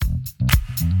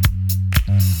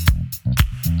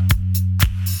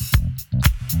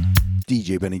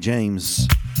DJ Benny James.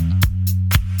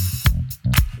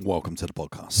 Welcome to the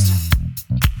podcast.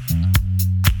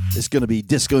 It's going to be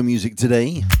disco music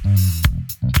today.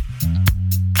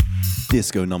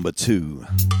 Disco number 2.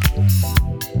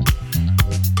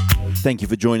 Thank you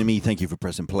for joining me. Thank you for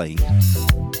pressing play.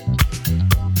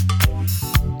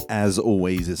 As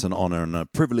always, it's an honor and a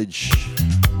privilege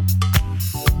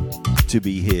to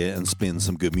be here and spin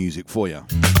some good music for you.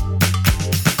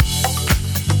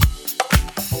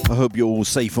 I hope you're all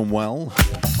safe and well.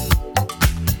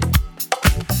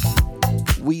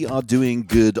 We are doing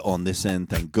good on this end,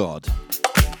 thank God.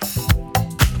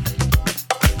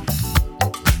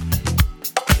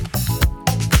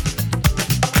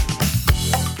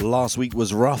 Last week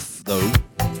was rough, though.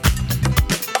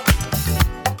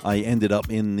 I ended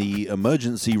up in the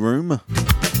emergency room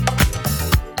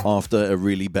after a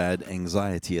really bad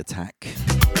anxiety attack.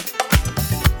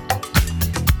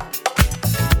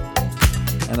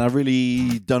 And I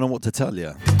really don't know what to tell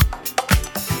you.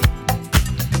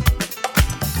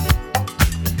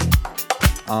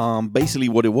 Basically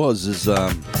what it was is,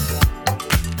 I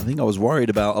think I was worried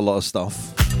about a lot of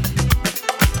stuff.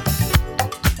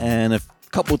 And a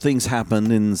couple of things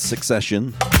happened in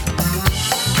succession.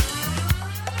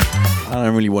 I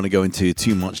don't really want to go into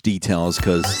too much details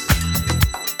because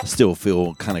I still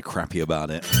feel kind of crappy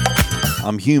about it.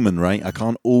 I'm human, right? I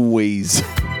can't always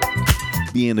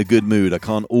be in a good mood. I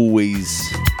can't always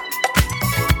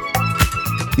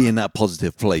be in that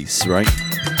positive place, right?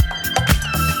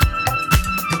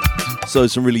 So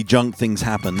some really junk things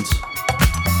happened.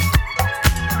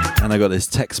 And I got this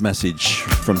text message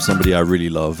from somebody I really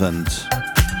love, and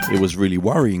it was really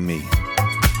worrying me.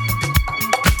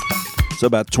 So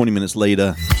about 20 minutes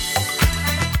later,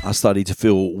 I started to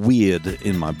feel weird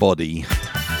in my body.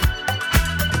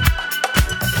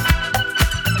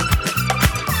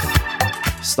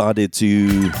 Started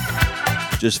to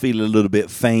just feel a little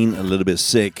bit faint, a little bit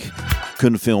sick.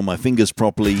 Couldn't feel my fingers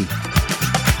properly.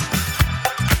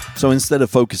 So instead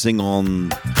of focusing on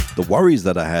the worries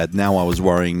that I had, now I was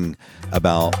worrying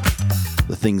about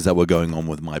the things that were going on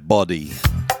with my body.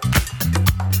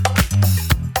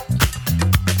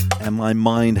 And my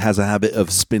mind has a habit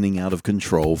of spinning out of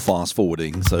control, fast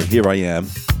forwarding. So here I am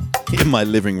in my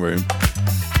living room,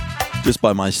 just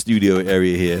by my studio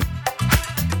area here,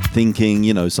 thinking,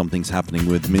 you know, something's happening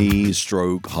with me,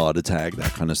 stroke, heart attack,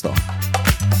 that kind of stuff.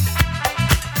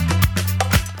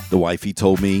 The wifey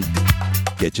told me,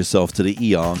 get yourself to the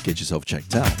ER, get yourself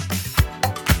checked out.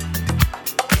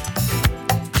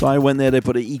 So I went there, they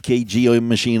put an EKG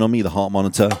machine on me, the heart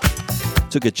monitor,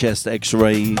 took a chest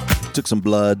x-ray, took some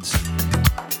blood.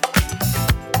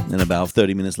 Then about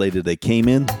 30 minutes later, they came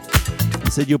in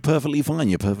and said, you're perfectly fine,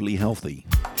 you're perfectly healthy.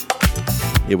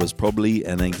 It was probably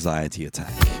an anxiety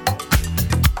attack.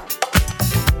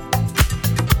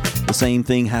 The same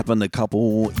thing happened a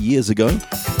couple years ago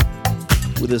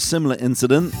with a similar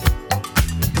incident,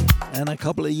 and a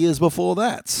couple of years before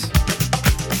that.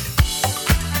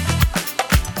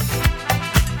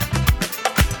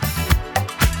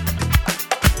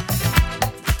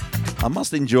 I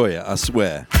must enjoy it, I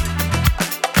swear.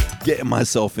 Getting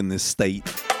myself in this state.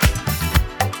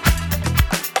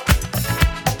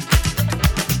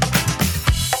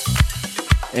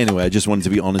 Anyway, I just wanted to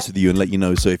be honest with you and let you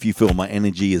know. So if you feel my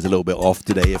energy is a little bit off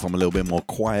today, if I'm a little bit more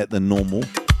quiet than normal,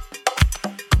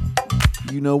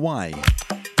 you know why.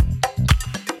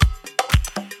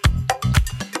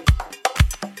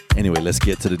 Anyway, let's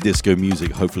get to the disco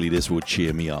music. Hopefully this will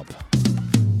cheer me up.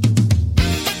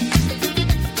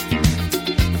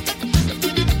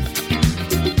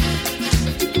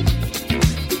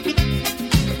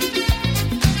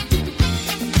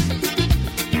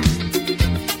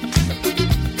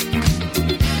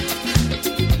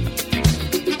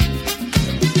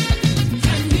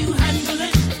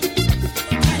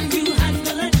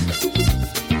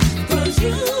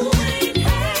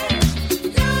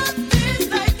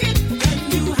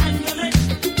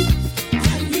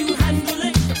 You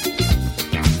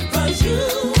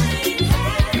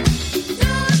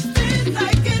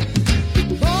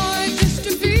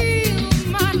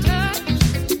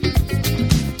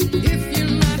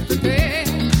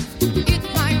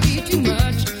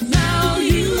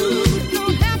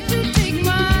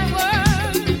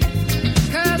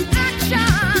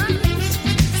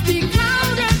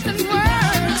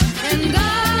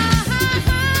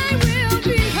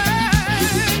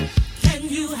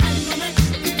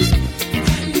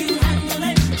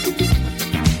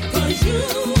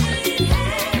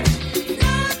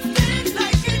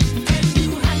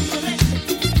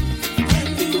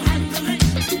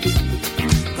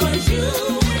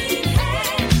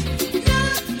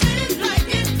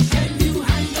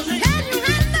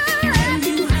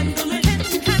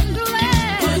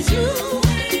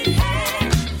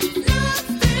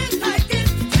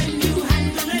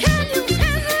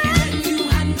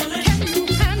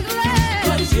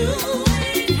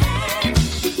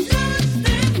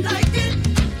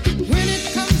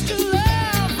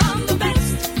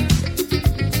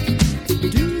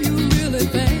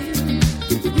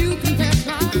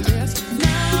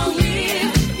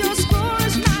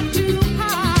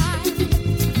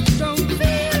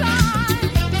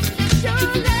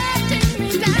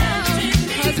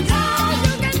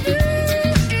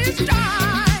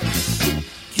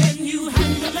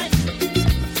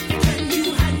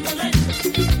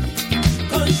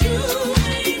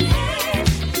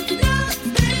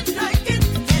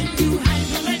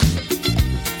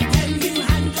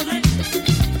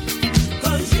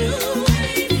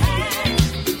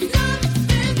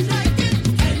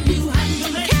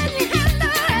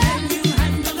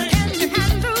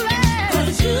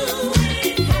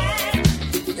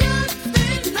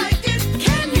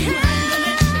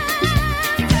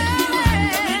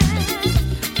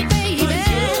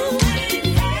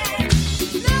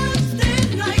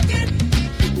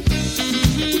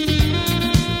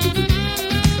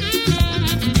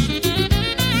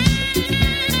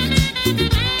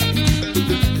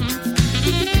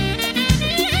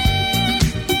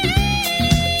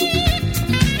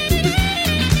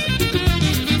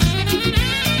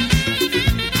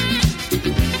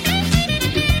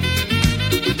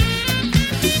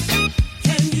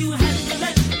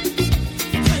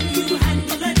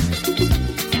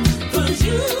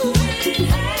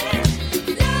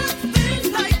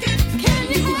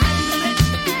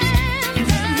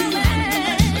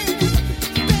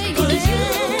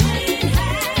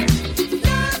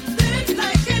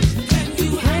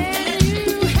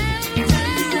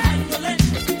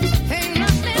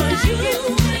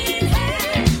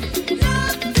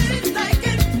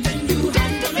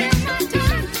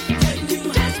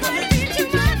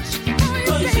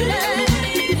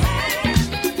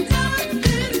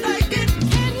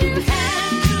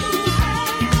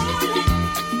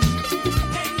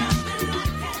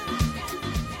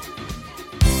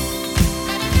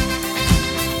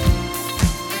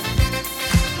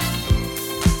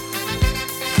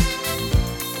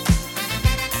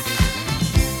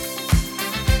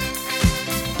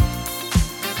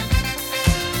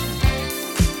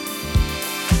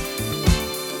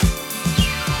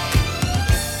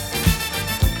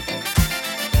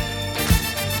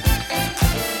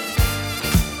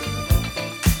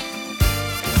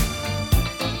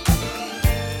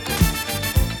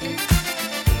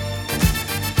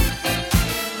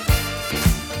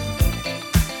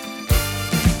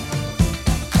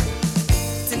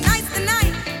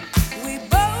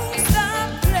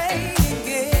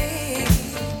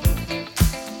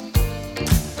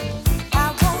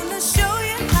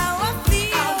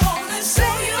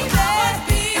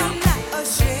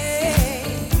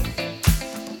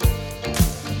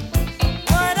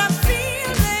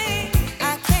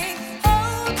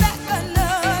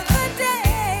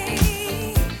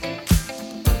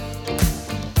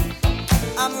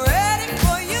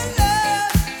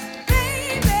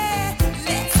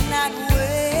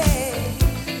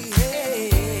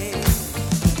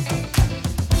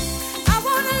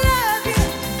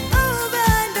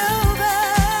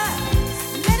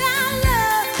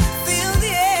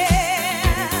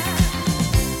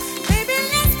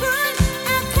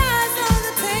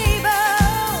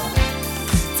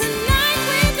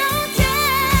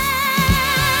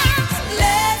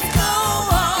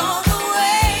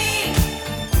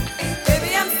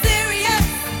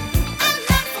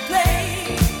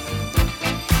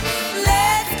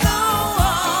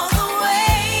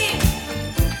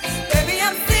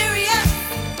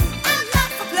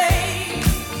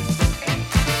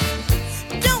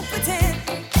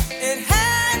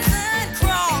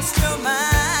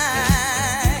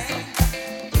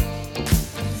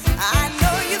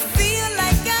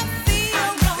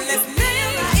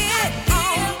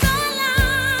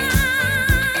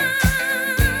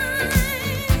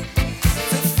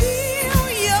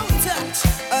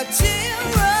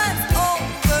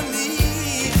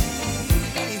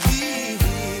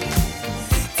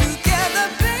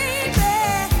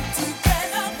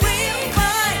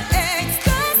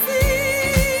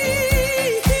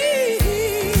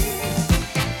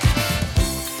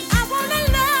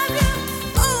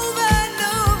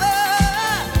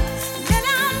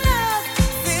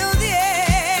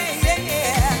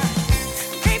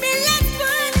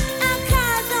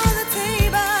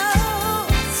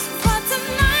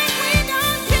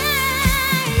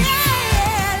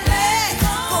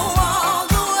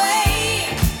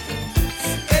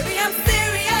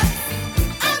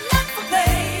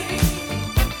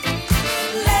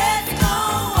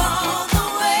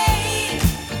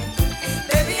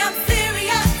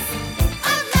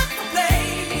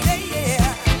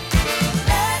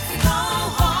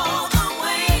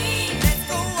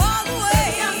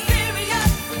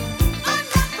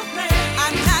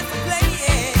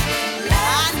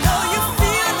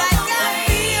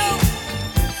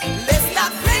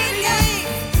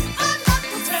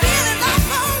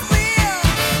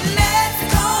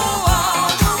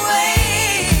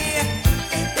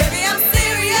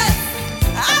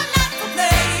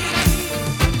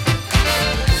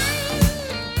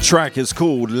track is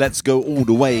called Let's Go All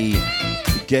the Way.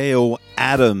 Gail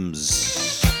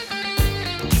Adams.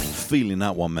 Feeling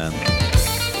that one, man.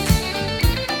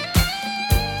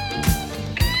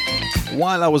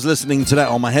 While I was listening to that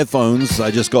on my headphones,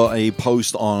 I just got a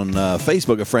post on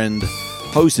Facebook. A friend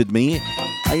posted me.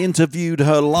 I interviewed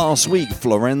her last week,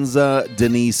 Florenza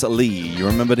Denise Lee. You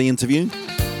remember the interview?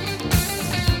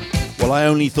 Well, I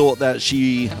only thought that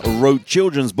she wrote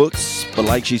children's books, but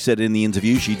like she said in the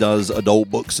interview, she does adult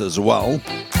books as well.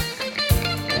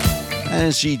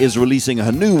 And she is releasing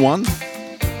her new one.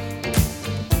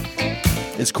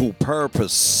 It's called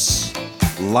Purpose,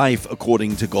 Life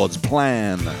According to God's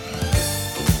Plan.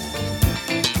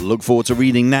 Look forward to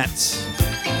reading that.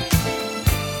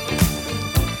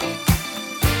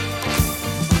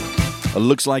 It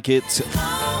looks like it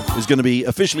is going to be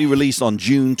officially released on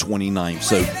June 29th.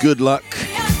 So good luck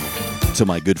to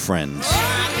my good friends.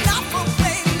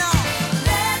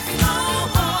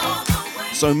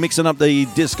 So mixing up the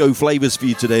disco flavors for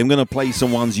you today, I'm going to play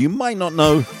some ones you might not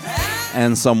know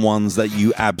and some ones that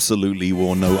you absolutely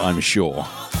will know, I'm sure.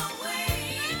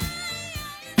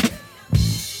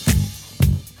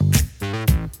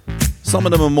 Some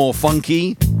of them are more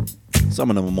funky, some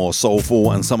of them are more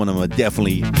soulful, and some of them are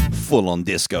definitely full on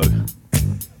disco.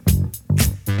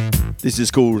 This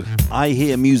is called I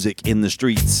Hear Music in the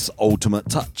Streets, Ultimate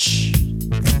Touch.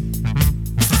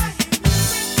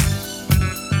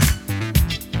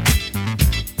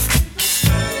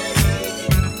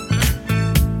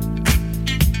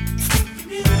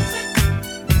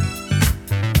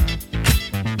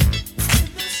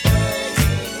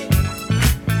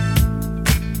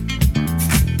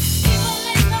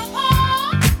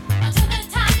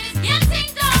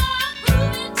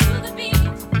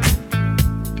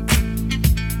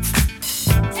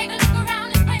 Take a look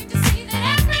around, it's plain to see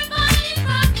that everybody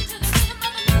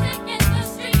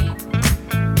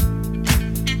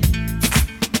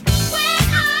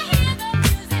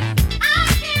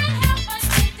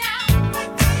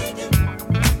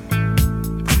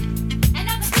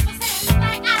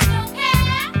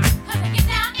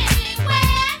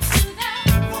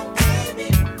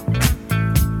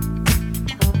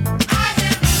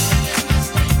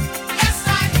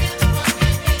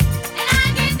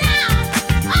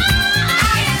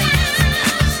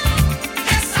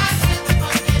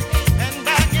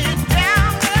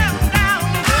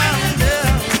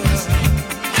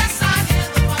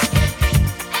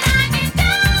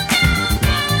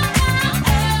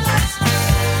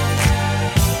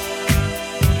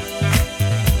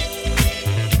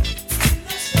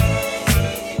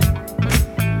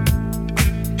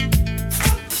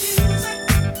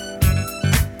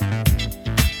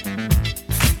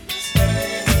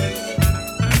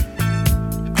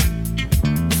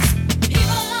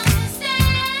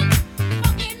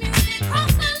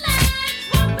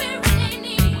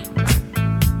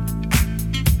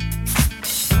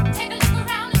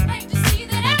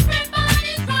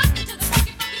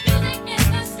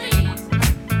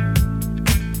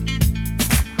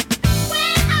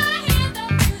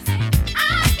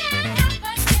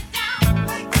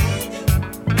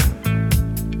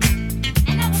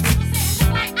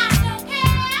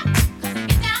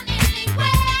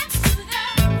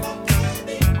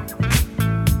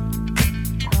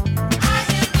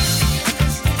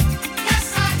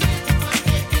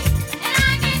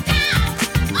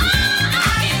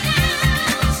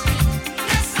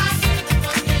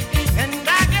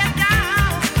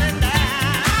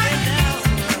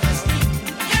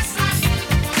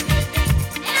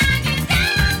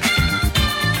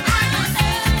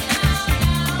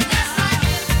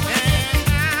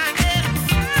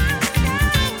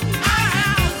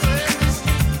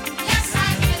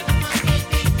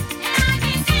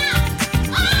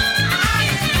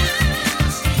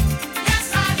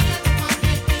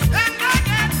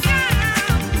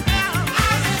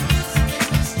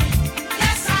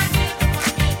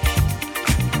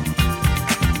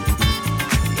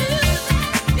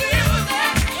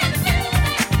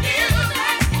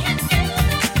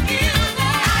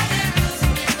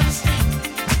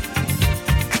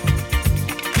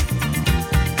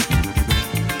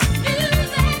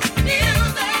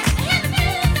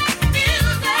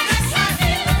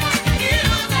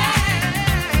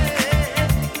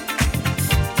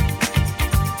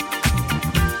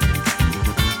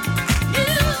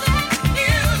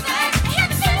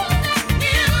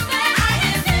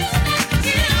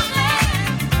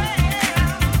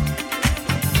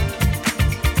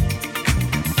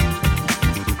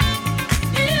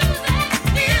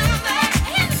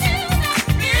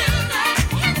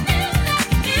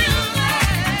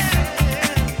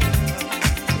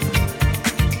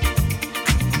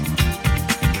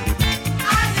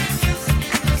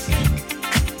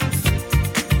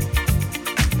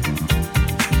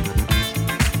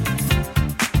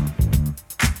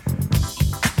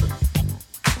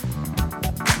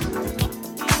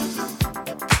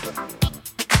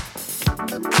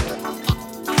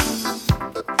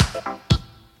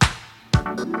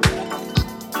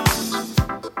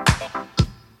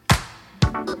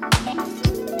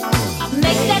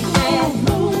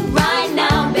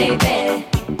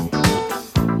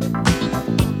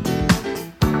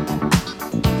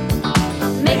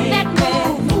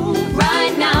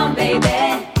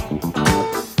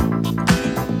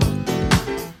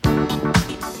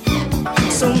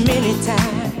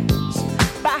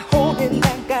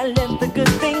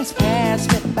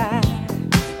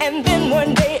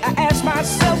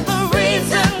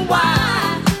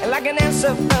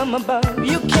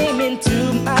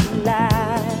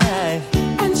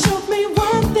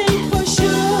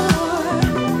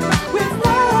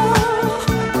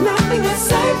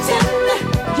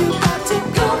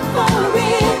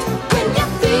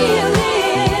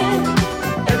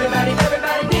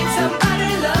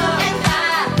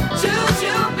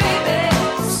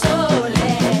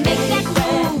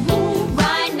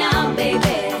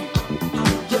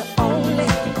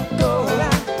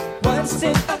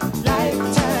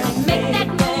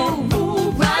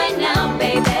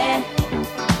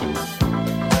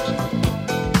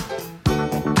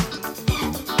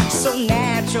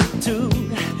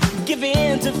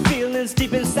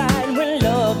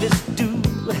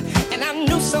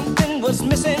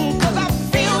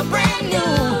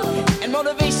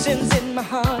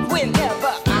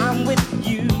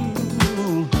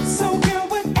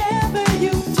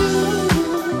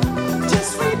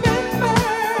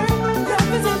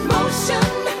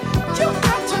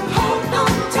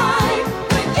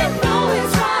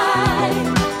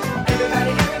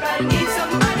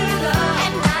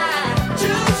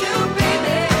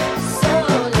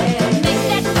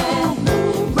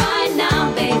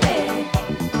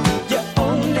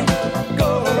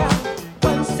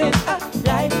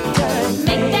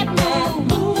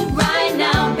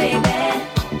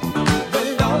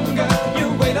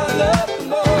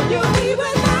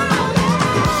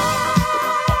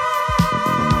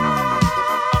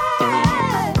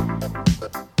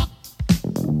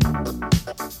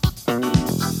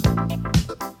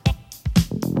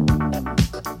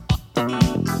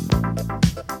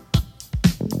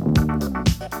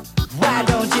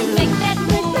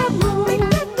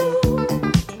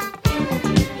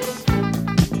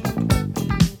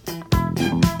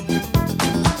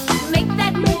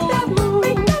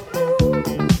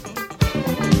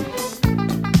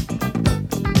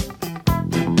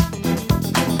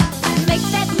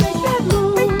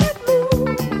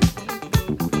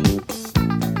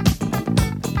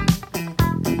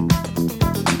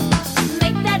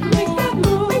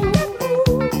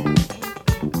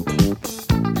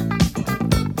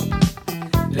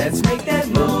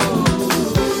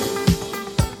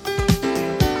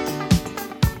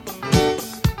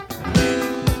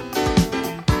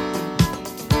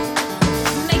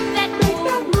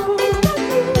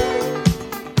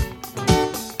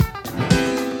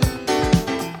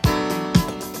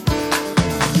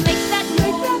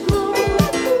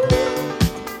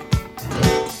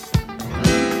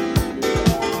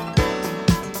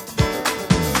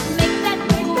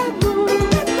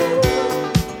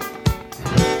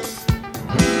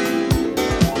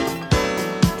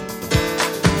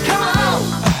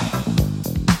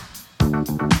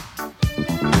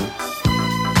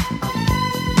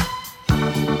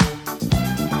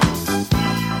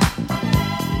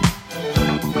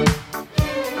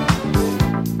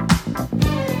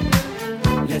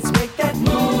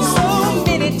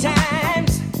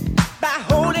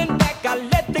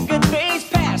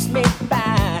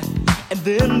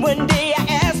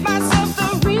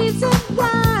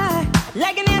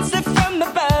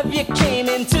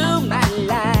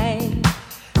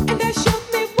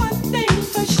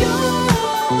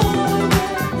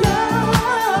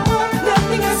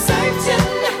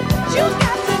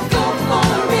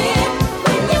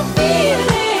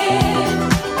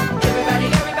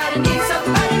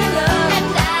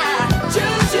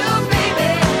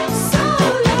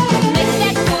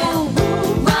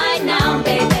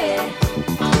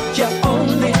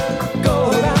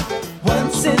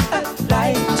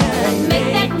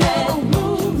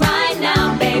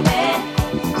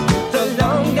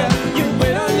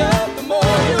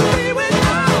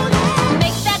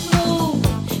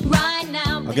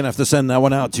Have to send that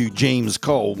one out to James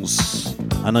Coles.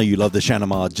 I know you love the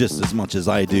Shalimar just as much as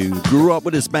I do. Grew up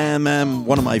with this band, man.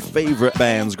 One of my favorite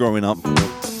bands growing up.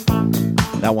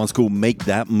 That one's called Make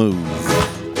That Move.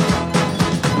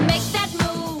 Make that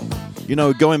move. You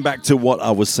know, going back to what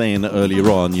I was saying earlier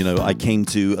on, you know, I came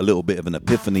to a little bit of an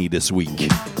epiphany this week.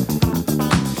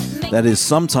 That is,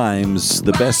 sometimes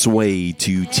the best way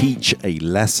to teach a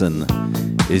lesson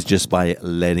is just by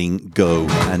letting go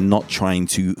and not trying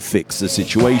to fix the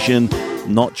situation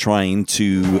not trying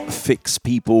to fix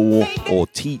people or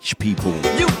teach people.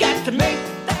 You got to make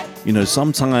that. You know,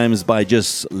 sometimes by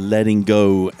just letting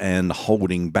go and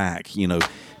holding back, you know,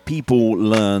 people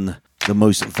learn the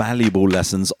most valuable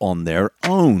lessons on their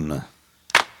own.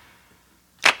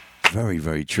 Very,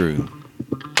 very true.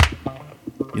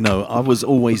 You know, I was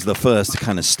always the first to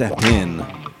kind of step in,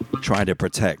 try to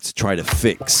protect, try to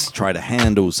fix, try to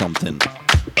handle something.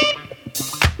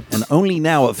 And only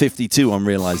now at 52, I'm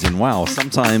realizing, wow,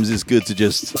 sometimes it's good to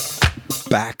just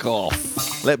back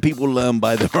off. Let people learn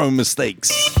by their own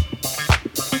mistakes.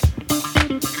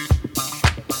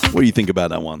 What do you think about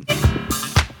that one?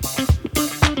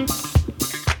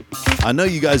 I know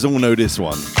you guys all know this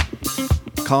one.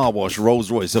 Car Wash, Rolls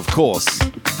Royce, of course.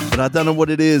 But I don't know what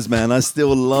it is, man. I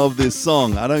still love this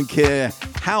song. I don't care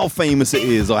how famous it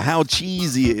is or how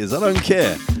cheesy it is. I don't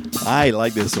care. I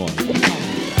like this one.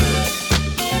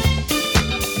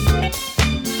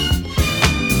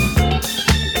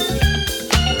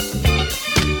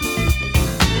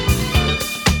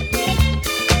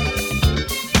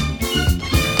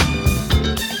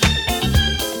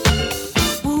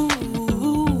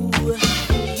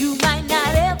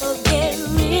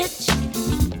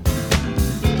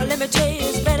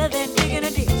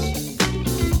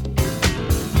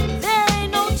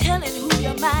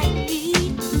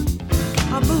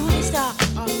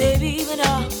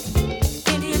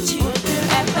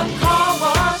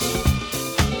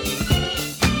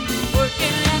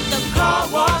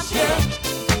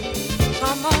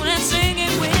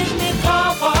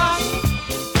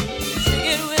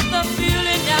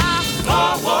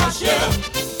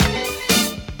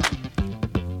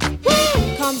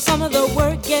 Some of the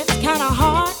work gets kinda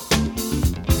hard,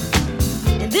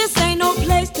 and this ain't no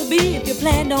place to be if you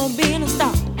plan on being a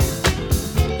star.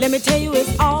 Let me tell you,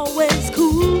 it's always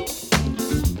cool,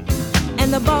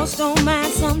 and the boss don't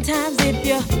mind sometimes if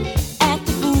you act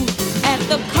the fool at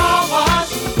the car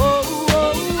wash. Whoa,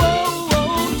 whoa, whoa,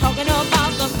 whoa, talking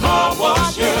about the car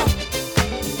wash. Yeah.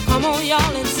 Come on,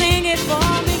 y'all, and sing it for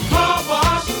me. Car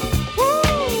wash. Woo,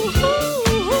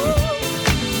 woo,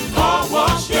 woo. Car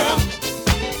wash, yeah.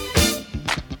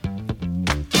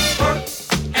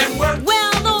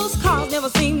 Never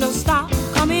seem to stop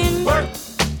coming. Work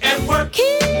and work.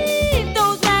 Keep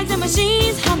those bags and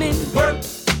machines humming. Work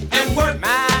and work.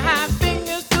 My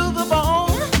fingers to the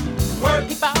bone. Work.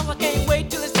 If I can't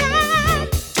wait till it's time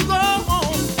to go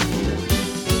home.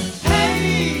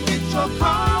 Hey, get your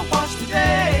car washed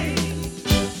today.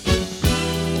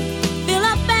 Fill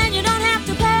up and you don't have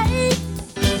to pay.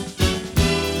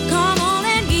 Come on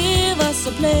and give us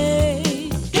a play.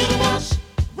 Get a wash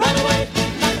right away.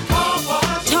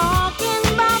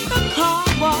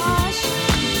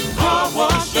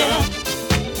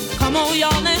 Come on,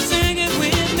 y'all, and sing it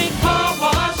with me. Car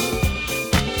wash.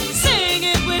 Sing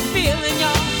it with feeling,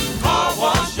 y'all. Car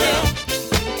wash, yeah.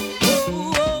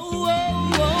 Whoa, whoa, whoa,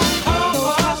 whoa.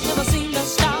 Those cars never seem to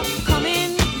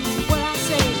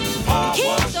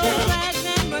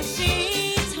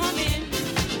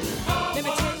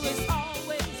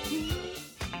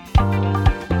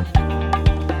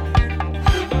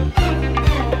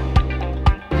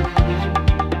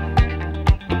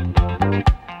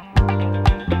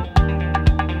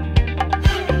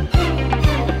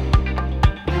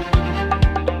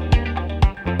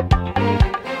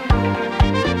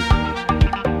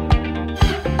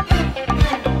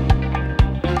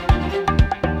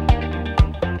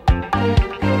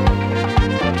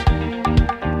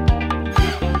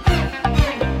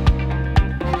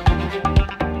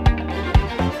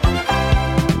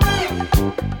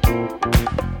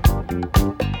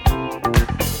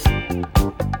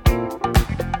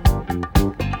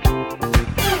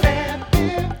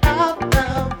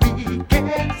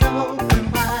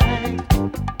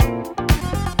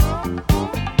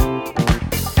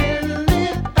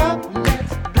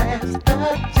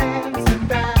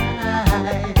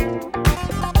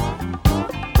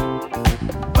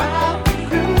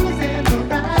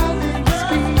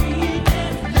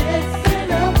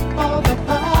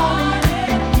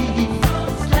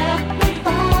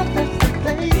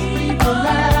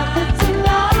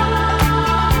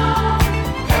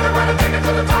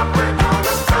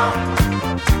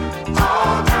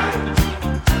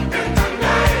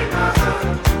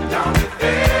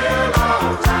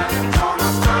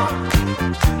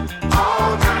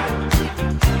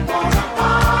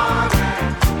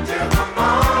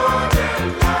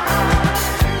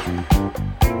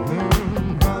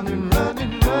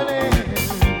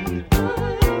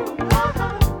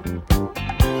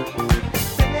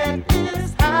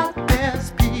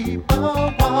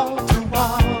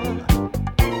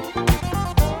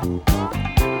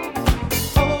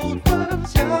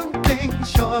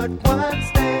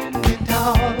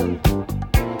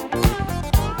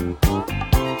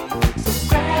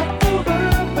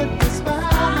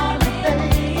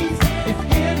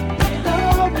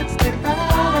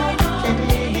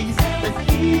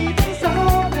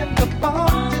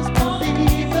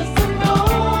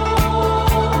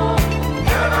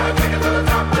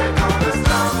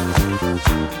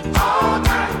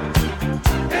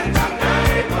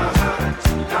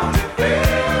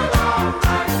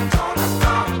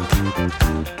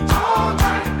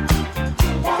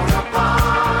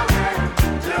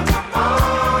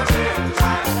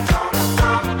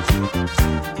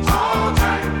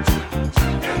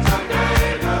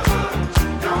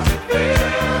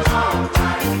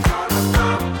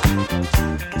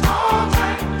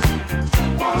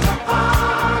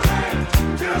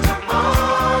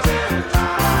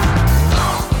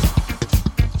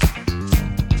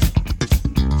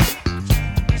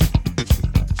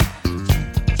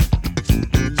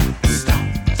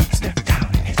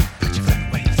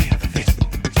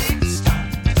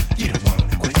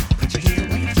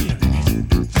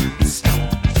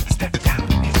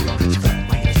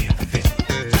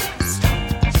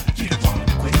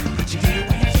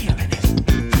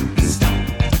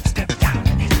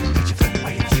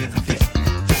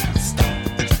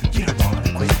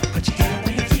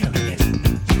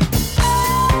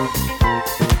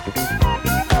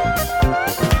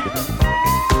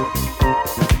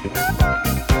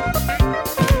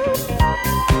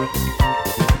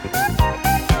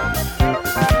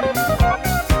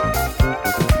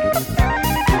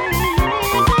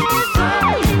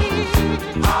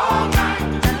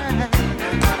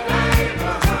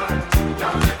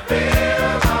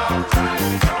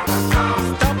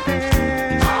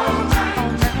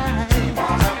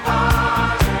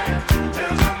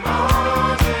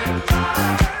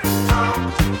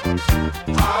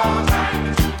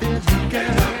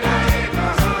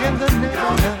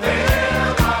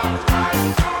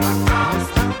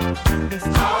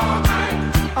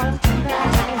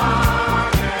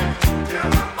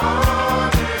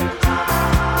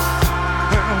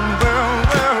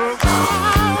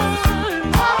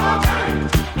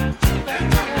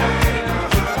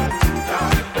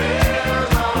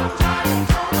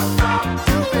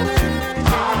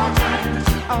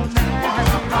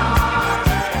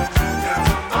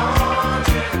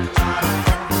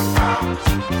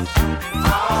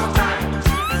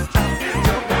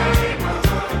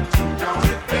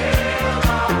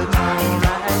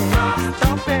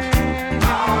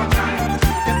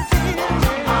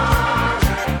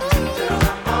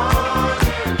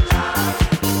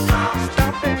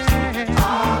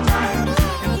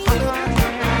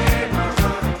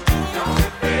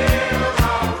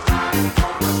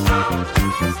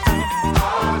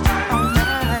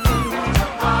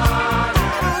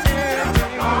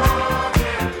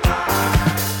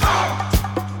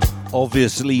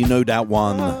Obviously, you know that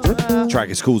one. The track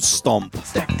is called Stomp.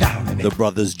 The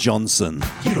Brothers Johnson.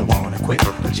 You don't wanna quit,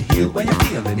 put your heel where you're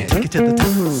feeling it. Take it to the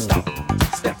top,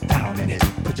 stop, step down in it.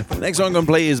 Put your Next song I'm going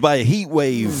to play is by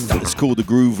Heatwave. It's called The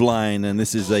Groove Line, and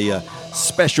this is a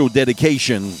special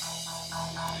dedication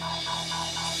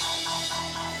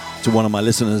to one of my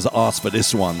listeners asked for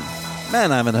this one.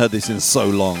 Man, I haven't heard this in so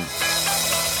long.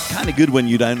 Kind of good when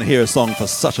you don't hear a song for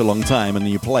such a long time and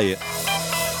then you play it.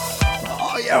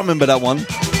 Oh yeah, I remember that one.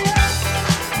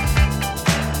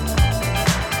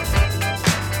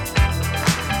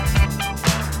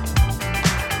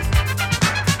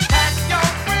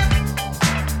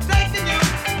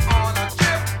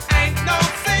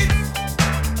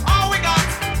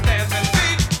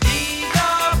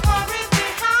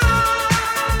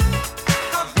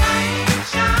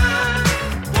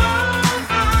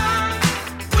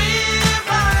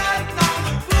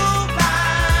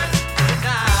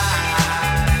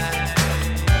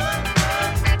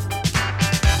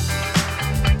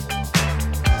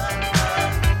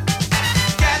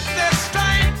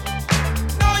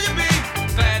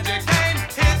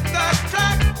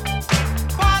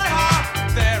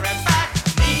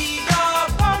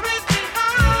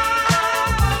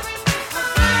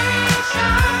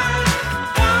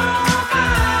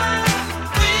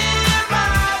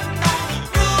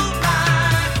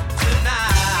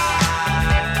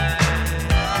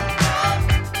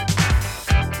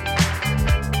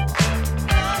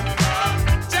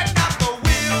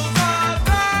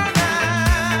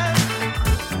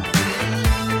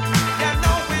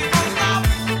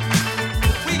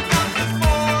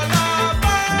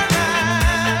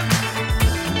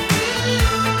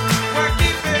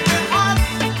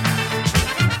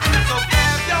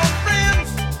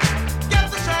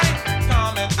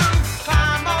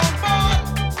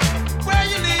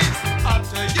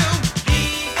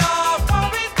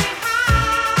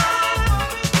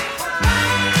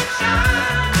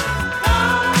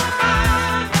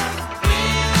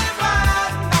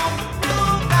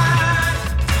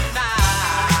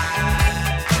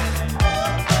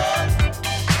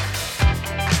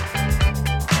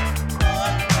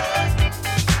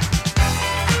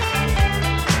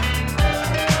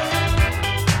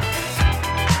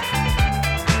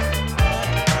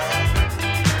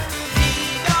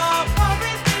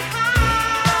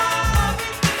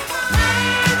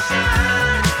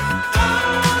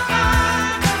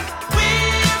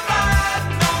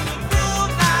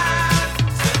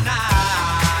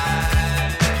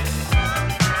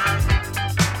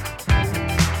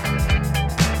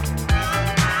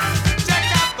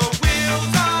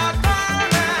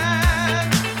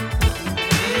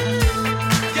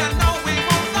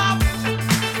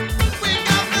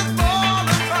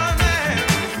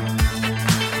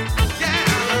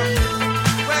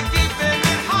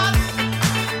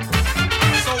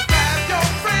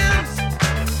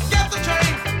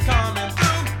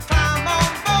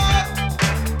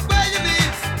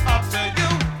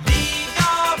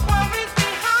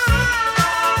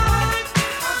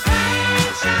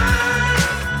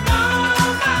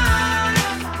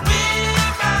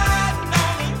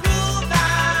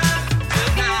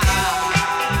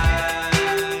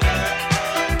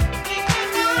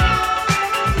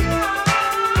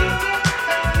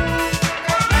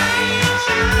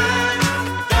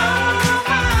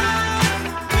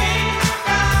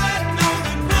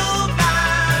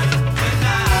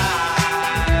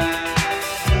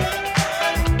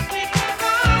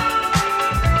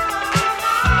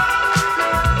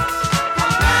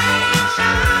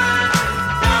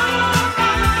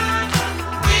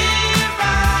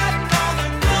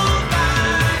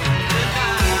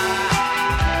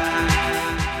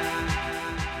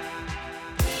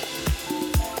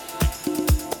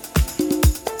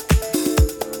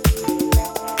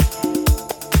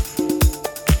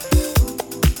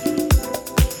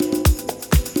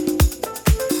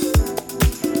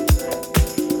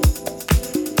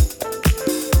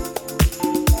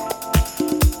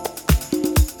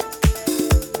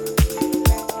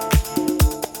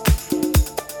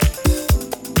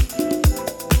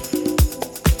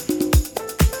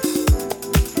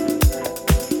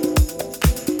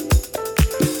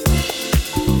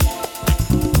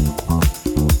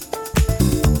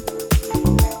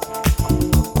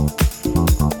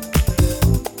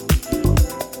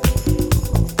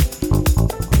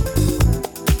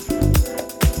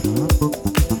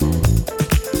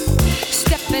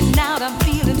 but I'm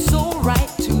feeling so right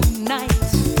tonight.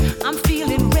 I'm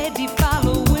feeling ready,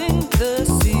 following the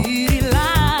city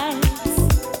lights.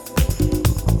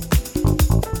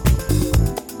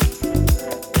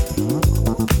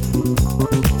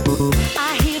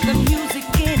 I hear the music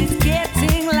and it's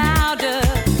getting louder.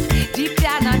 Deep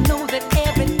down I know that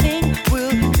everything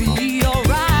will be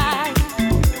alright.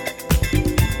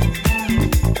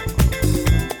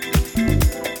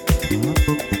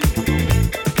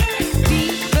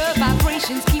 Deeper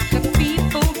vibrations keep the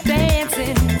people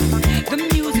dancing. The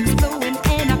music's flowing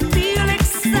and I feel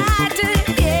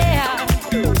excited, yeah.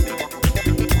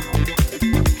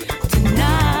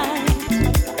 Tonight.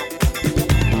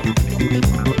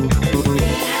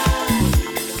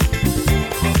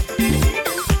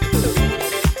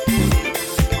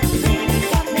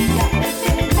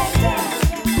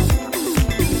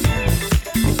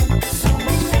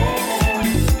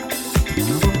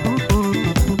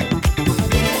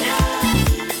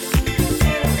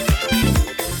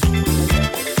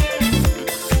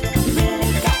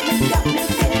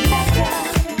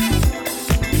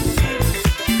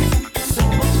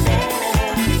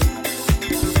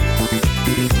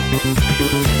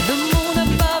 The moon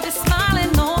above is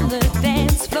smiling on the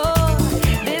dance floor.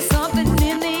 There's something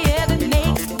in the air that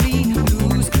makes me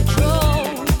lose control.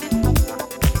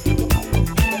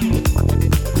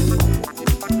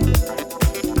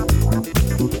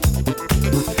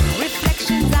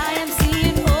 Reflections I am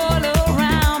seeing all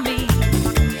around me,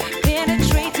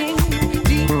 penetrating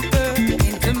deeper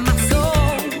into my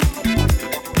soul.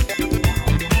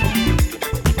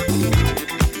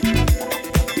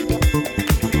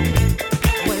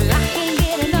 Well, I can't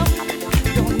get enough,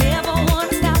 don't ever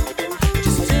wanna stop.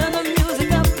 Just turn the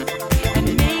music up and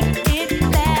make it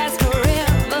last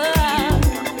forever.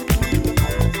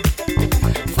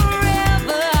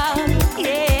 Forever,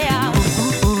 yeah. Got me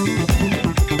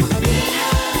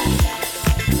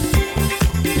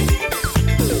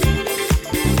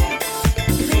feeling better.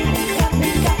 So much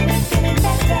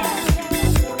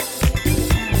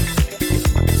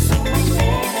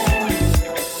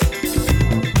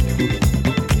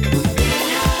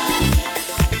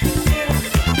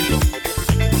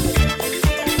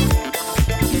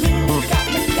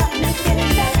better. Got me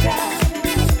feeling better.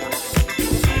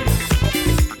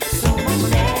 So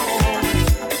much better.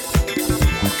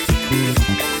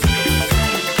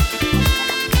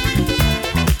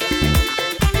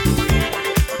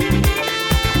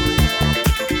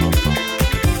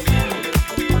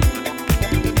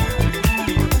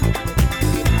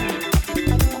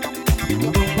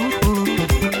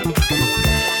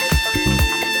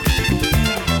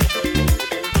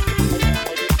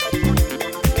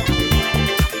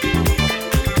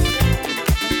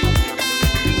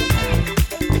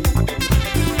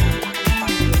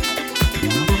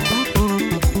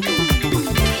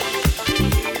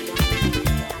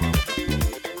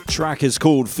 Track is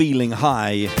called Feeling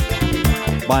High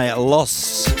by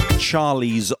Los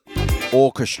Charlies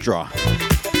Orchestra.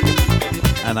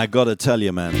 And I gotta tell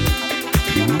you, man,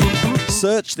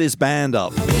 search this band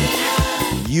up.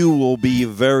 You will be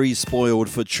very spoiled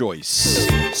for choice.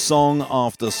 Song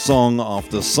after song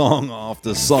after song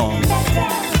after song.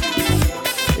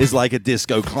 It's like a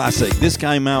disco classic. This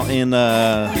came out in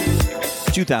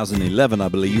 2011, I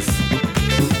believe.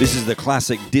 This is the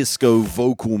classic disco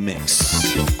vocal mix.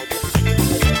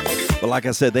 But like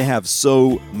I said, they have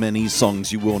so many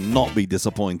songs, you will not be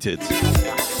disappointed.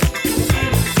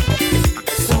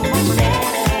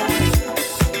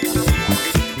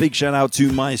 Big shout out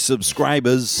to my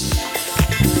subscribers.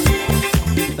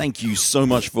 Thank you so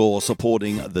much for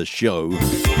supporting the show.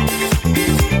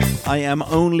 I am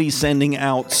only sending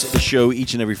out the show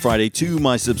each and every Friday to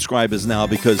my subscribers now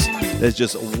because there's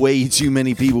just way too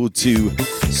many people to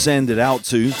send it out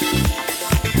to.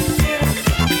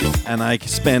 And I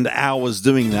spend hours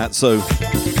doing that, so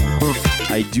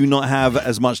I do not have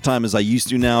as much time as I used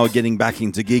to now getting back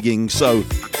into gigging. So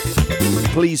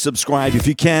please subscribe if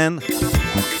you can.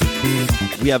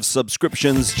 We have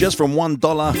subscriptions just from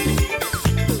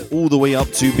 $1 all the way up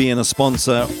to being a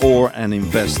sponsor or an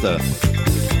investor.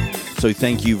 So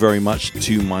thank you very much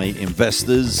to my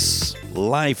investors.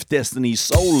 Life Destiny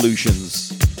Solutions.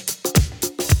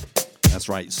 That's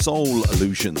right,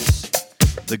 Solutions.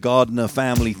 The Gardner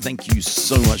family, thank you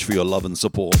so much for your love and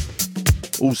support.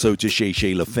 Also to Shay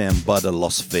Shay La Femme, Butter,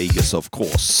 Las Vegas, of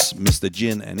course. Mr.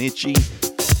 Jin and Itchy.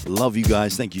 Love you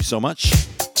guys. Thank you so much.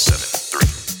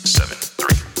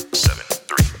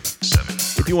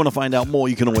 7373737. If you want to find out more,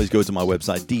 you can always go to my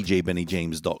website,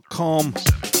 djbennyjames.com.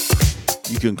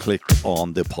 You can click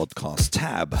on the podcast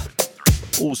tab.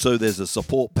 Also, there's a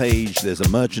support page. There's a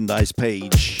merchandise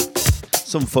page.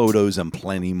 some photos, and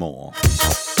plenty more.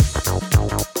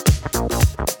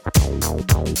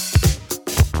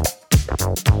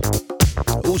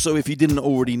 Also, if you didn't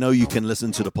already know, you can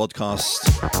listen to the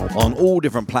podcast on all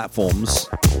different platforms,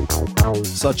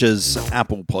 such as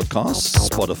Apple Podcasts,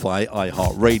 Spotify,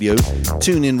 iHeartRadio,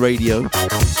 TuneIn Radio,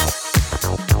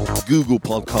 Google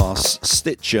Podcasts,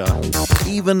 Stitcher,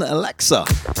 even Alexa.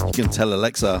 You can tell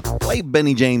Alexa, play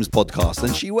Benny James podcast,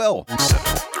 and she will.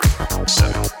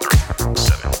 7, 3,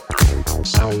 7, 3,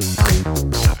 7,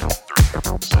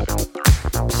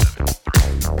 3, 7,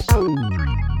 7.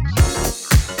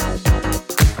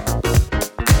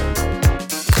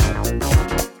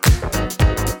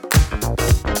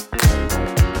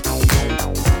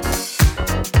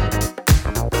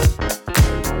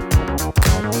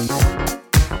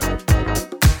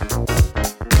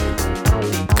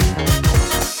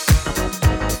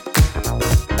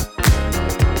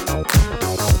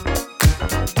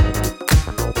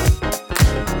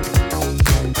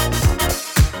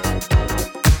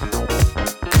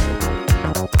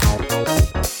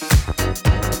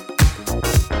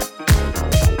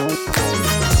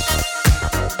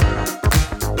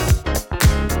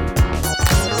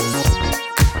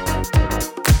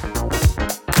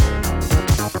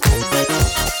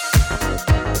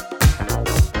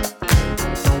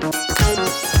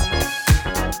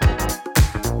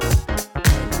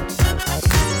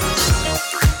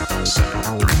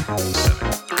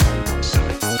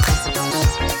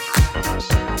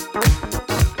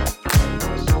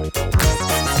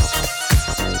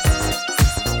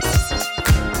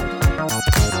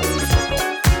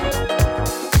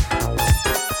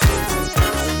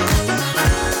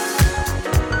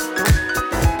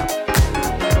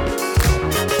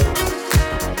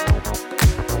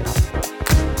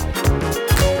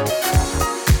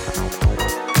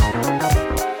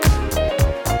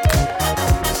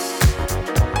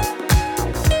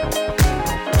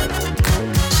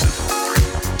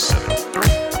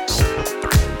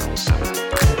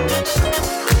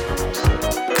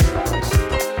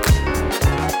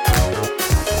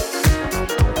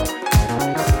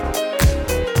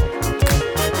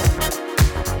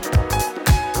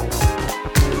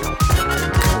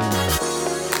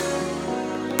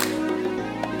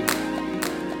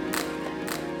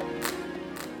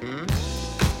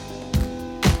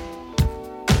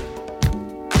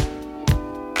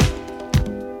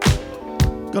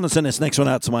 Gonna send this next one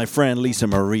out to my friend Lisa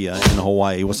Maria in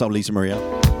Hawaii. What's up, Lisa Maria?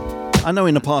 I know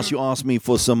in the past you asked me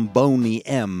for some Boney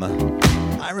M.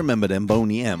 I remember them,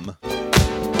 Boney M.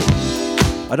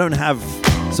 I don't have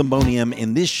some Boney M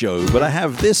in this show, but I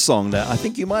have this song that I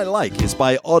think you might like. It's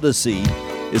by Odyssey.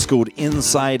 It's called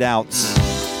Inside Out.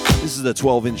 This is the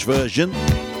 12-inch version.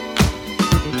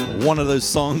 One of those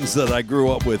songs that I grew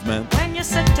up with, man. When you're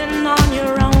sitting on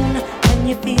your own and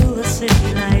you feel the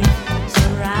city life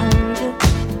surround you.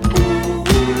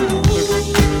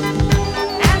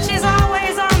 And she's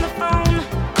always on the phone,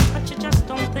 but you just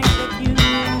don't think that you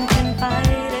can fight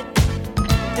it.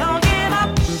 Don't give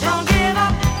up, don't give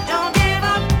up, don't give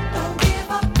up, don't give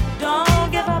up,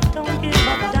 don't give up, don't give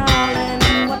up,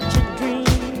 darling, what you dream.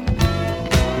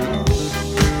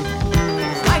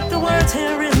 It's like the words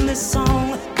here in this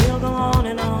song, we'll go on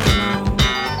and on and on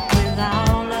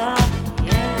without love,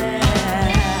 yeah.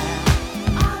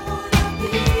 I wanna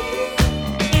be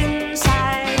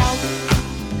inside out,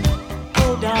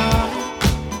 oh darling.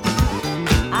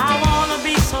 I wanna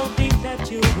be so deep that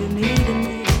you'll be needing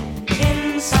me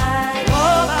inside,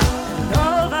 over and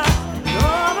over and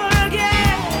over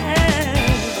again.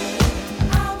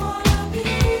 I wanna be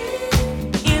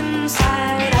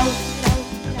inside out,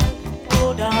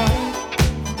 oh darling.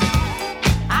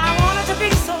 I want it to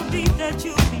be so deep that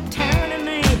you'll be turning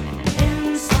me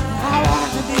inside. I want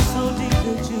it to be so deep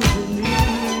that you believe.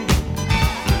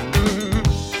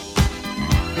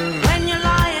 When you're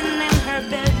lying in her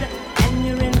bed and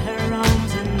you're in her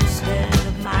arms instead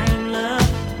of mine, love.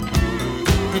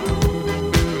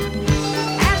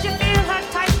 As you feel her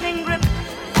tightening grip,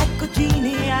 like a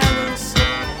genie, I will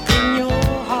slip in your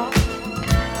heart.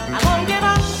 I won't give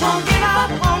up, won't give up,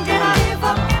 won't give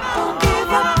up, won't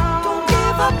give up, don't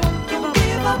give up, give up,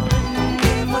 give up,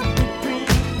 give up the dream.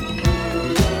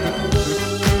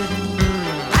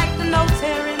 Like the notes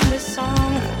here in this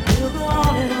song, we'll go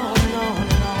on and on and on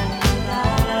and on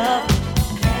without love.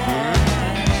 Yeah.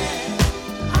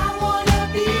 I wanna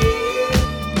be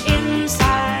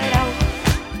inside out,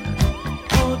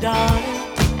 oh darling.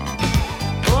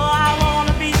 Oh, I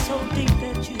wanna be so deep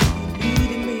that you be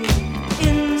leading me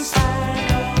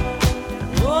inside out,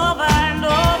 over and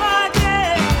over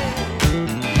again.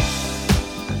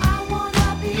 I wanna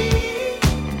be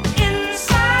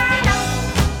inside out,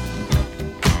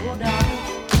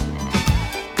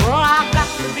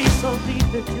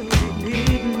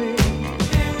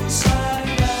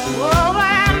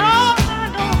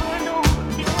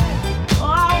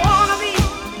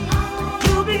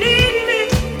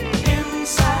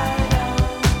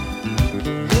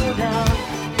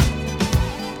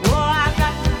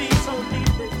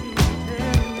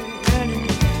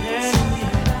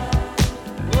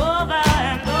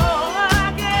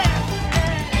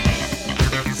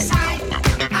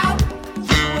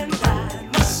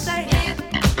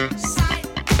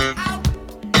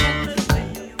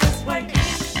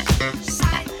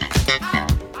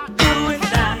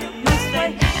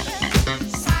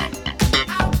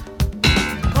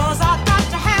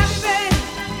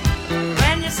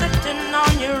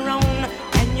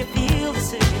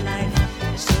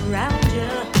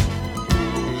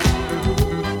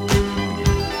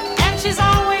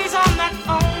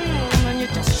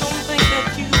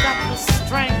 got the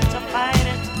strength to fight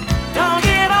it. Don't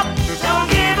give up, don't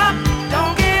give up,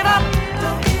 don't give up,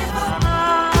 don't give up.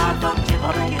 Ah, don't give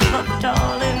up,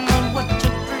 darling, on what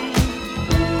you dream.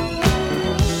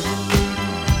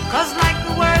 'Cause like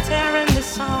the words here in this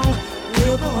song,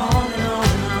 we'll go on and on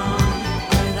and on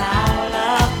without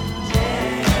love.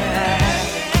 Yeah,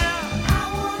 I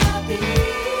wanna be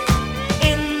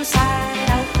inside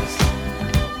out,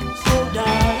 so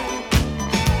darling.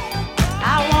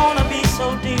 I wanna be so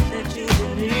deeply,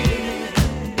 deeply.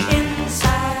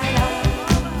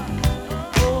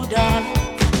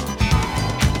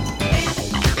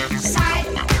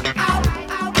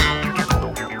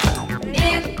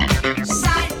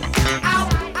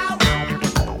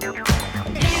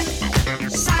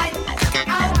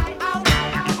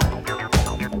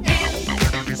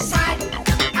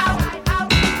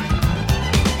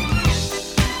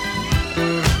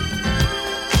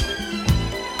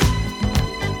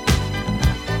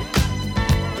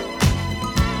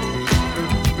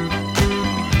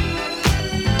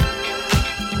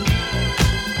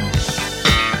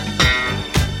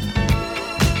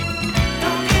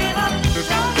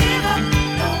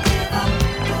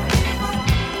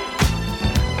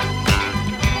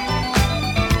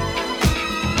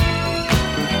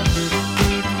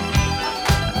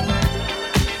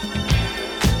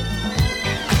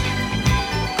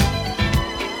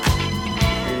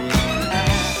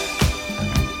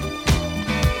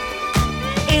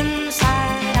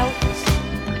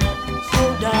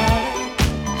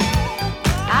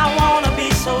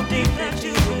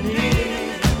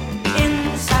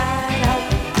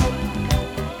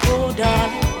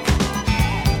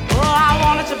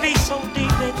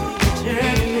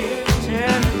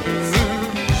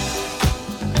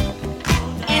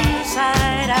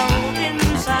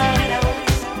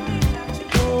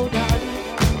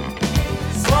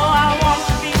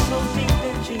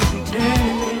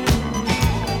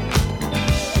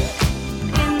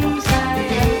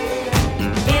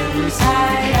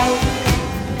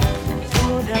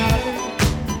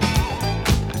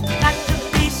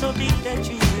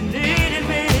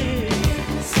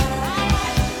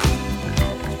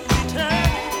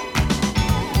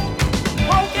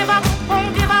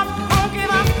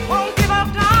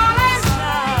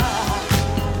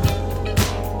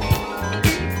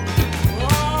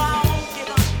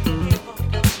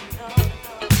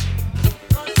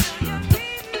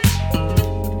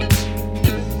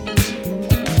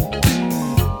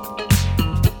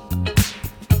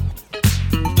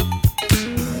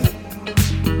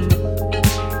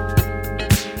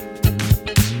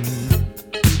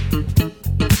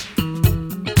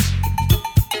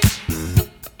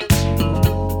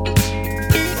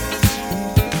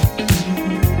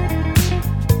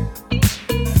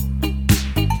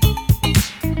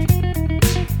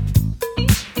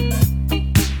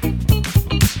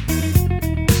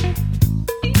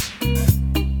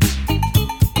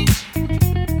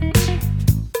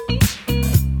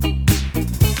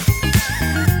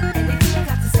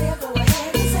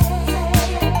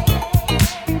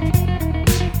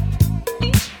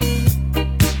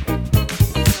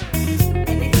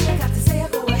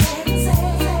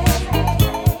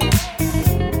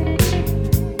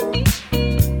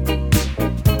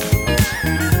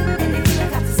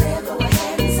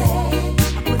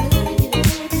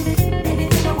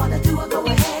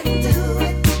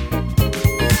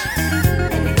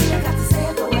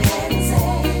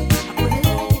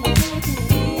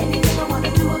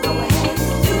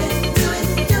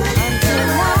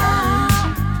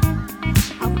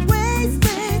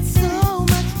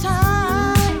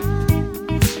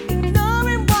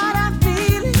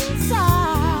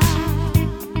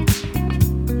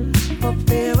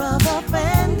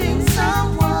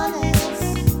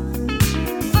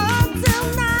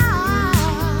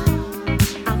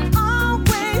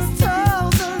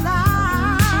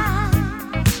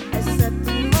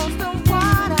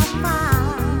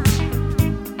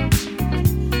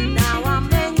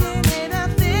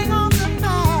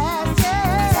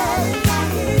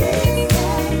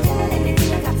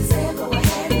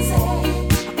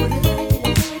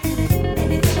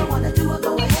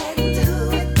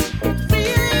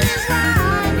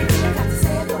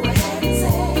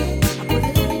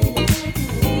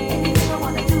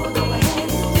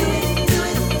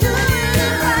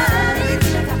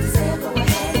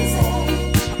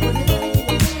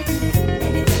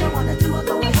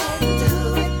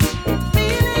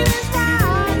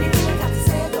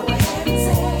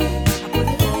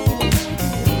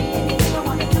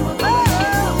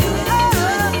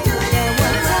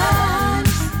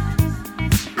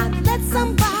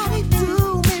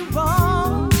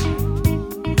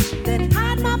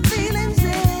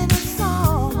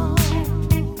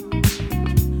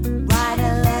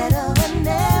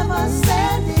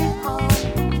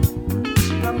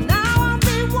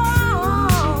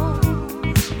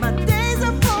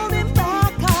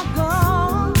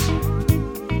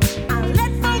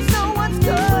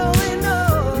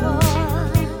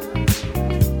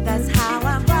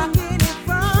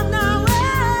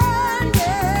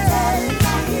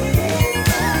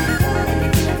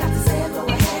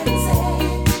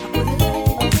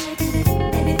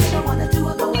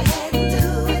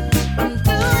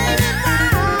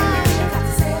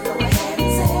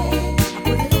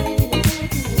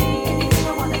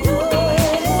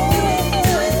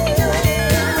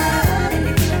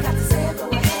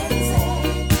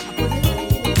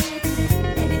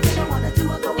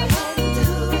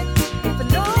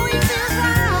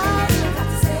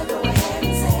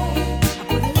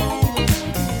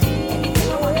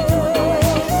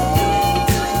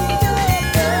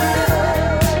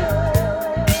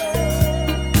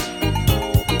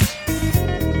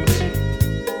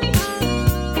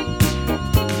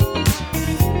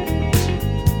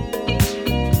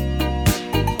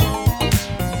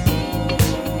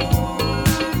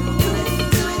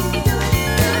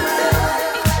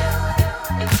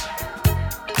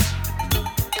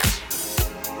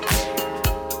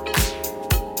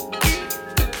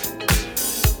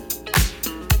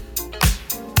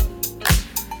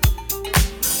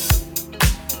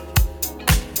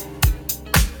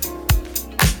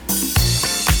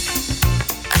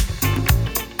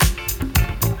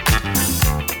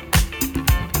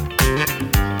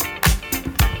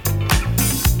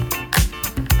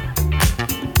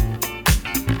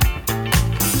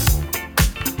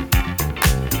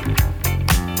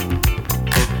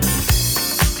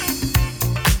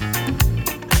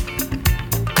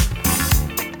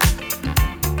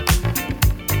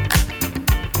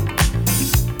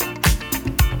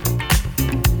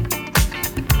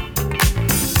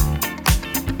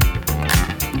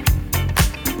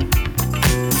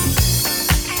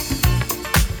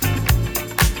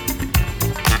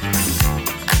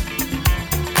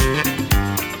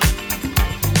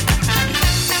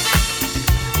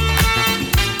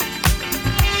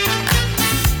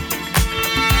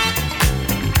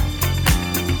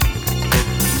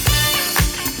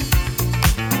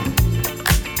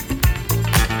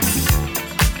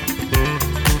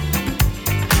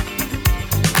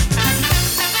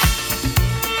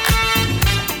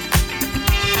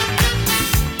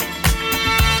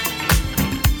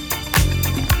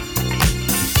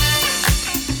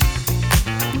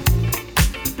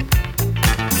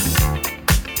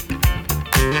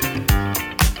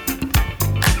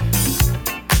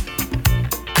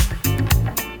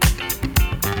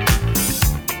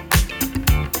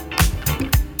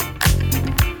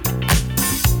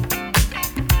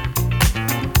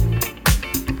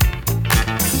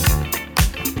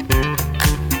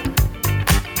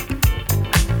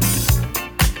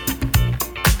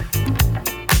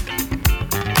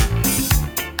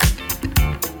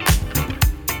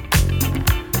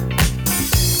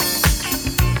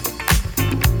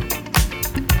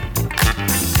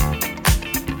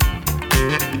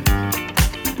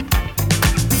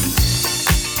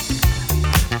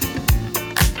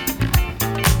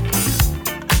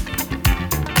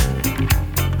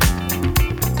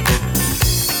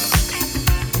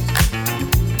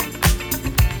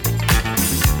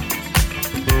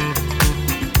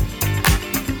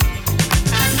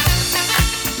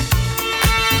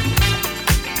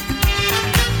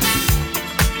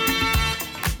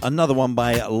 Another one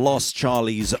by Lost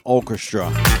Charlie's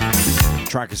Orchestra. The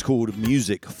track is called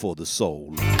Music for the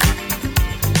Soul.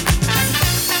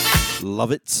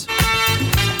 Love it.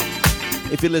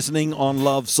 If you're listening on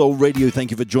Love Soul Radio,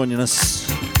 thank you for joining us.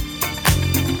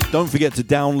 Don't forget to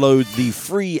download the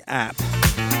free app.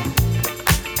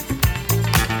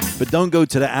 But don't go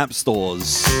to the app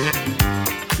stores.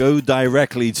 Go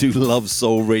directly to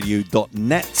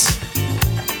lovesoulradio.net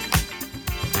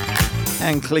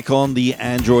and click on the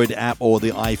Android app or the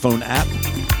iPhone app.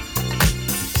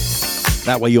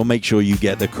 That way you'll make sure you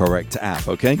get the correct app,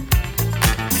 okay?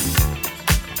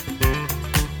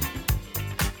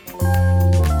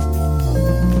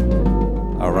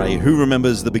 All right, who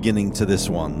remembers the beginning to this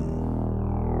one?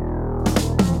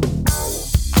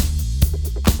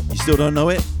 You still don't know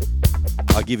it?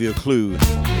 I'll give you a clue.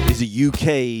 He's a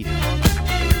UK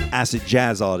acid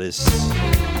jazz artist.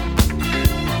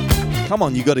 Come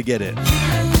on, you got to get it. I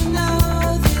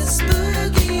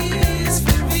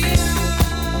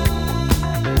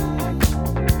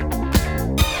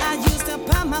used to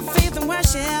put my faith in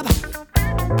worship,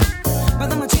 but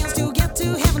then my chance to get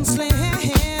to heaven slim.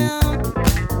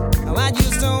 I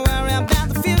used to worry about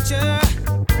the future,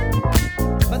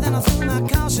 but then I threw my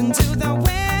caution to the wind.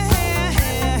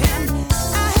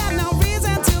 I had no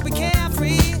reason to be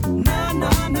carefree, no,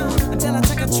 until I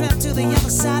took a trip to the other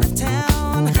side of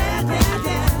town.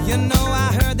 You know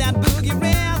I heard that boogie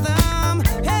rhythm.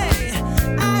 Hey,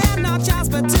 I had no choice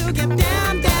but to get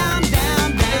down, dance.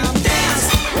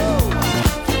 Woo.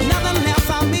 Nothing left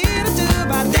for me to do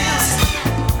but dance.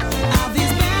 All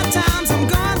these bad times I'm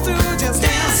going through, just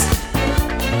dance.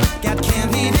 Got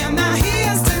candy in my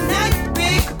ears tonight,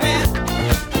 baby.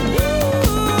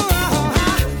 Ooh,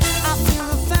 I feel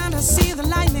the thunder, see the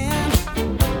lightning.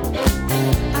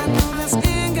 I know this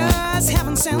anger is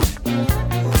heaven sent,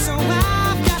 so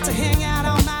I've got to hang out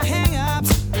on my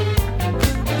hang-ups.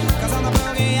 'Cause on the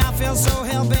boogie I feel so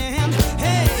hell-bent.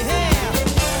 Hey,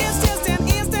 it's just an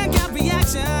instant gut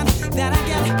reaction that I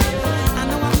get. I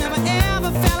know I've never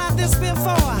ever felt like this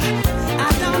before. I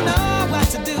don't know what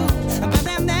to do, but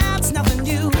then that's nothing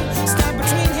new. Stuck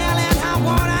between hell and high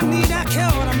water, I need a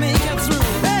cure to make it through.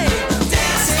 Hey,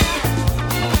 dancing,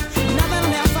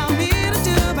 nothing left for me to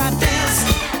do but dance.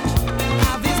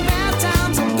 All these bad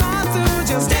times I'm going through,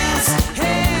 just dance.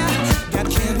 Hey, got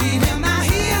candy in my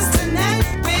ears tonight,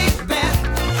 baby.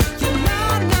 You know,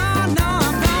 I'm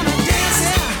gonna dance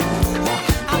here.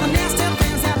 All the nasty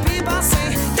things that people say,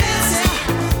 dance here,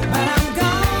 but I'm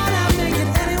gonna make it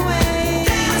anyway.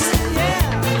 Dance,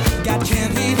 yeah. Got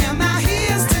candy in my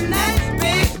ears tonight,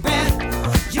 baby.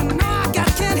 You know I got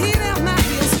candy in my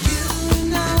ears. You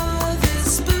know this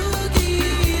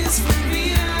boogie is for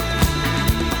real.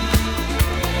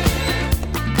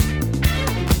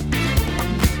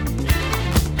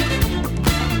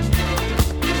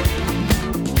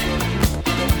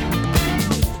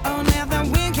 Oh, now the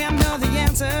wind can't know the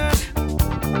answers.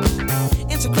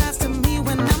 It's a class to me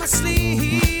when I'm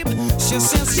asleep. She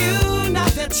says you know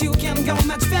that you can go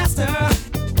much faster.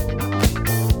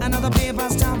 Another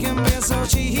paper's talking real so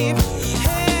cheap.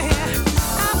 Hey,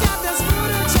 I've got this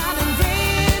voodoo child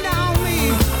ingrained on me.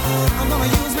 I'm gonna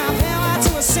use my power to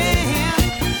ascend.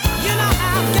 You know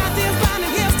I've got these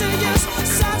blinding gifts to use,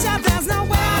 such that there's no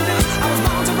way I lose. I was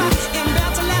born to rock and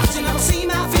built to last. You never see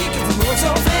my feet 'cause I move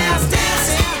so fast.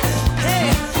 Dancing, hey,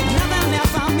 nothing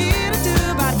left for me to do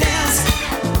but dance.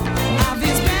 All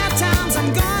these bad times I'm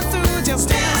going through, just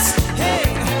dance. Hey,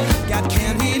 got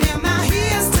candy in my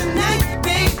ears tonight,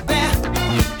 baby.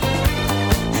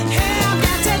 Hey, I've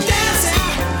got to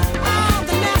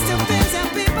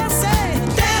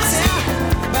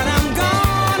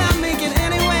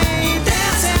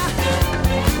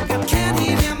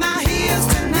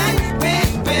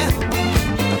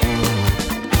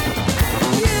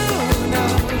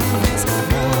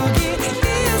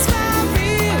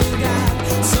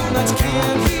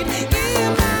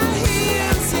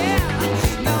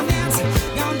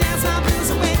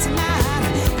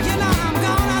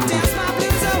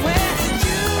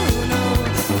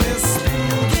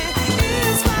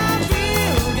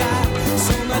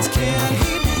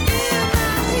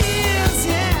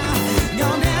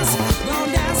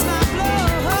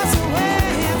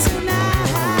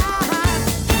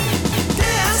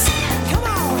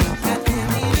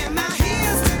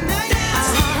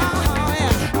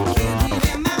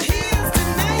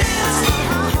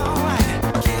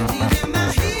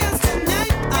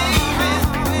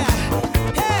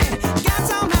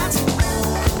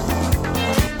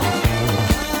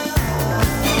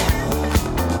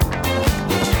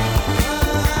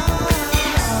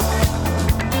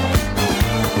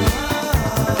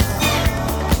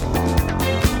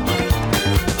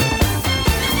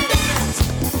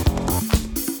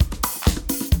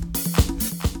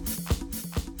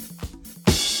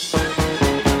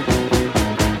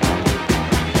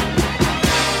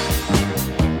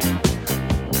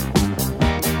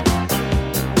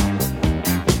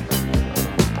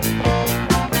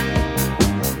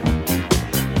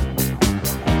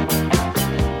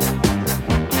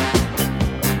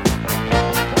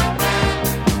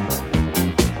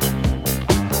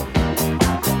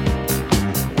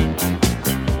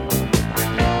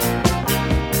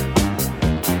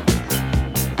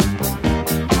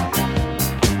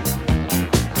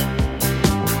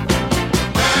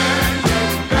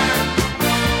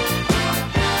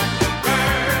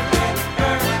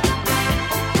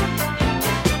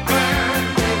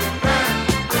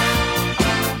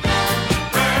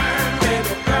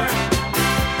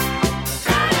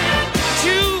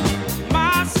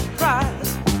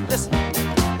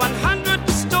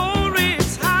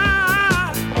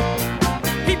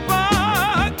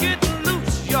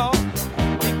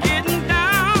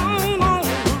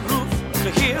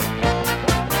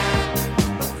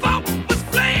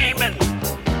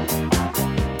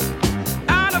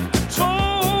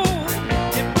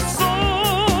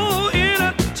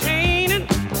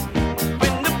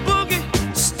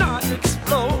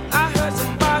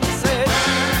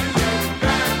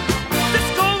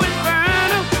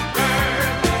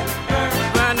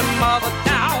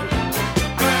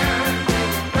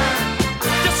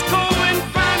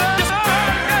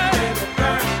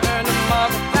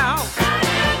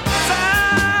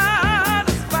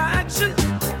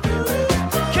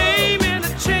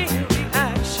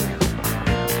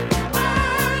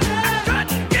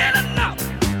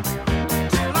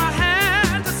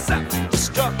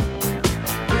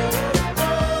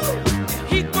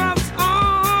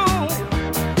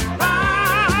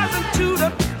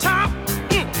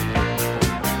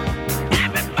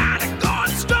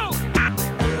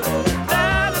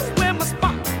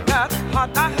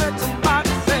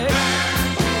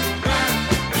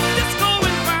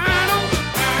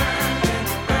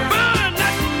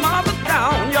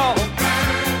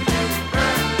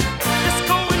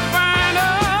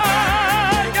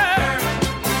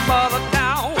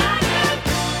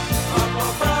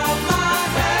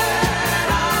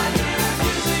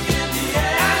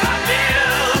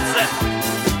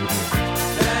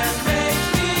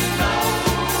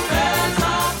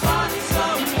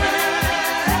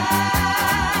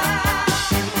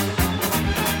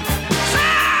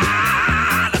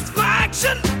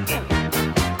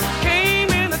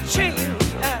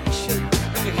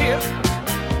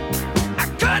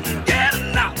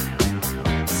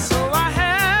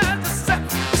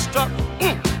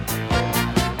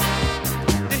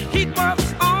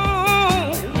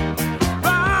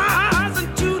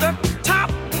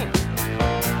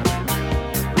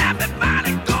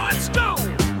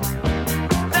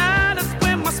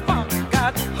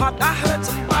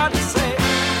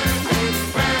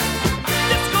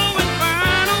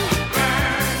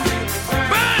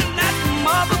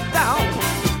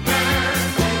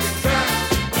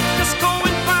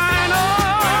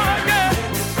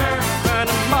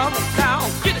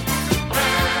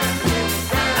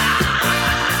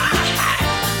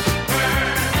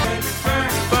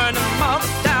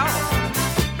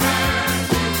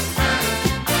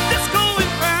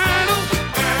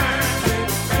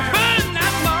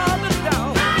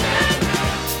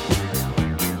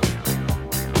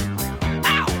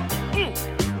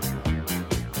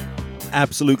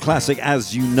absolute classic,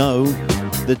 as you know,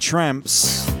 The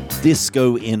Tramps,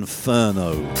 Disco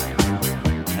Inferno.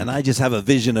 And I just have a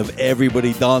vision of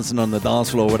everybody dancing on the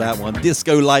dance floor with that one.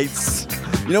 Disco lights.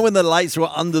 You know when the lights were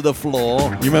under the floor?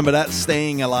 You remember that?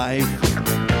 Staying Alive?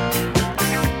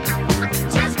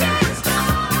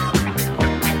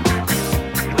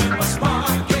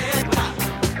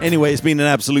 Anyway, it's been an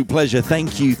absolute pleasure.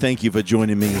 Thank you for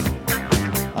joining me.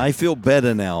 I feel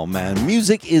better now, man.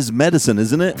 Music is medicine,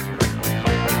 isn't it?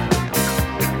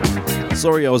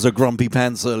 Sorry I was a grumpy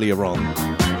pants earlier on.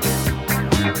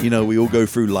 You know, we all go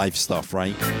through life stuff,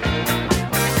 right?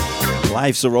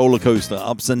 Life's a roller coaster,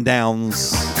 ups and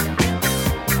downs.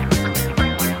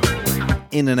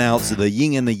 In and outs of the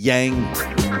yin and the yang.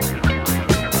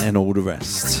 And all the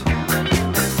rest.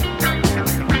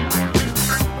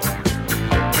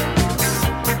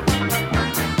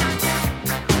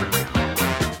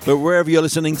 But wherever you're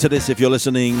listening to this, if you're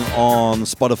listening on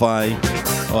Spotify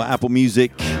or Apple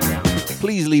Music,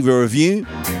 please leave a review.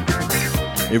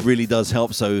 It really does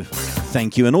help, so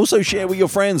thank you. And also share with your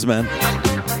friends, man.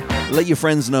 Let your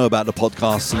friends know about the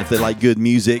podcast, and if they like good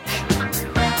music,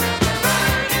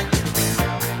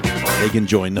 they can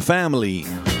join the family.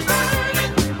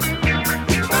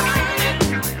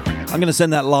 I'm going to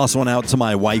send that last one out to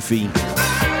my wifey.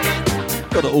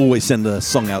 Got to always send a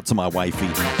song out to my wifey.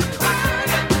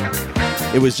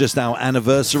 It was just our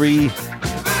anniversary.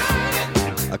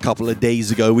 A couple of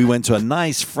days ago, we went to a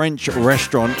nice French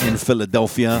restaurant in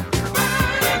Philadelphia.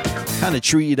 Kind of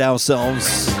treated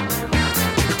ourselves.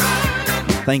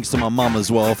 Thanks to my mum as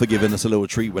well for giving us a little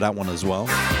treat with that one as well.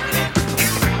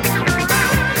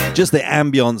 Just the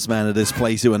ambience, man, of this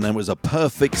place. And then it was a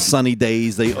perfect sunny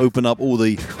days. They opened up all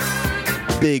the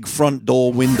big front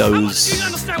door windows.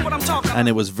 And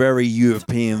it was very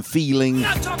European feeling.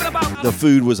 The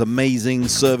food was amazing.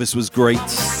 Service was great.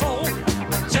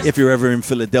 If you're ever in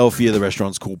Philadelphia, the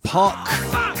restaurant's called Park.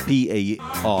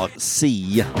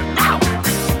 P-A-R-C.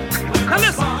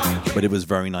 But it was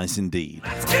very nice indeed.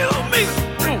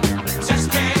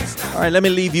 All right, let me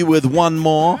leave you with one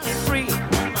more.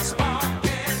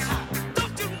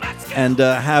 And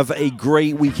have a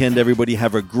great weekend, everybody.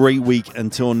 Have a great week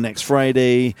until next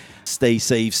Friday. Stay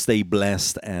safe, stay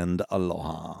blessed, and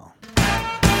aloha.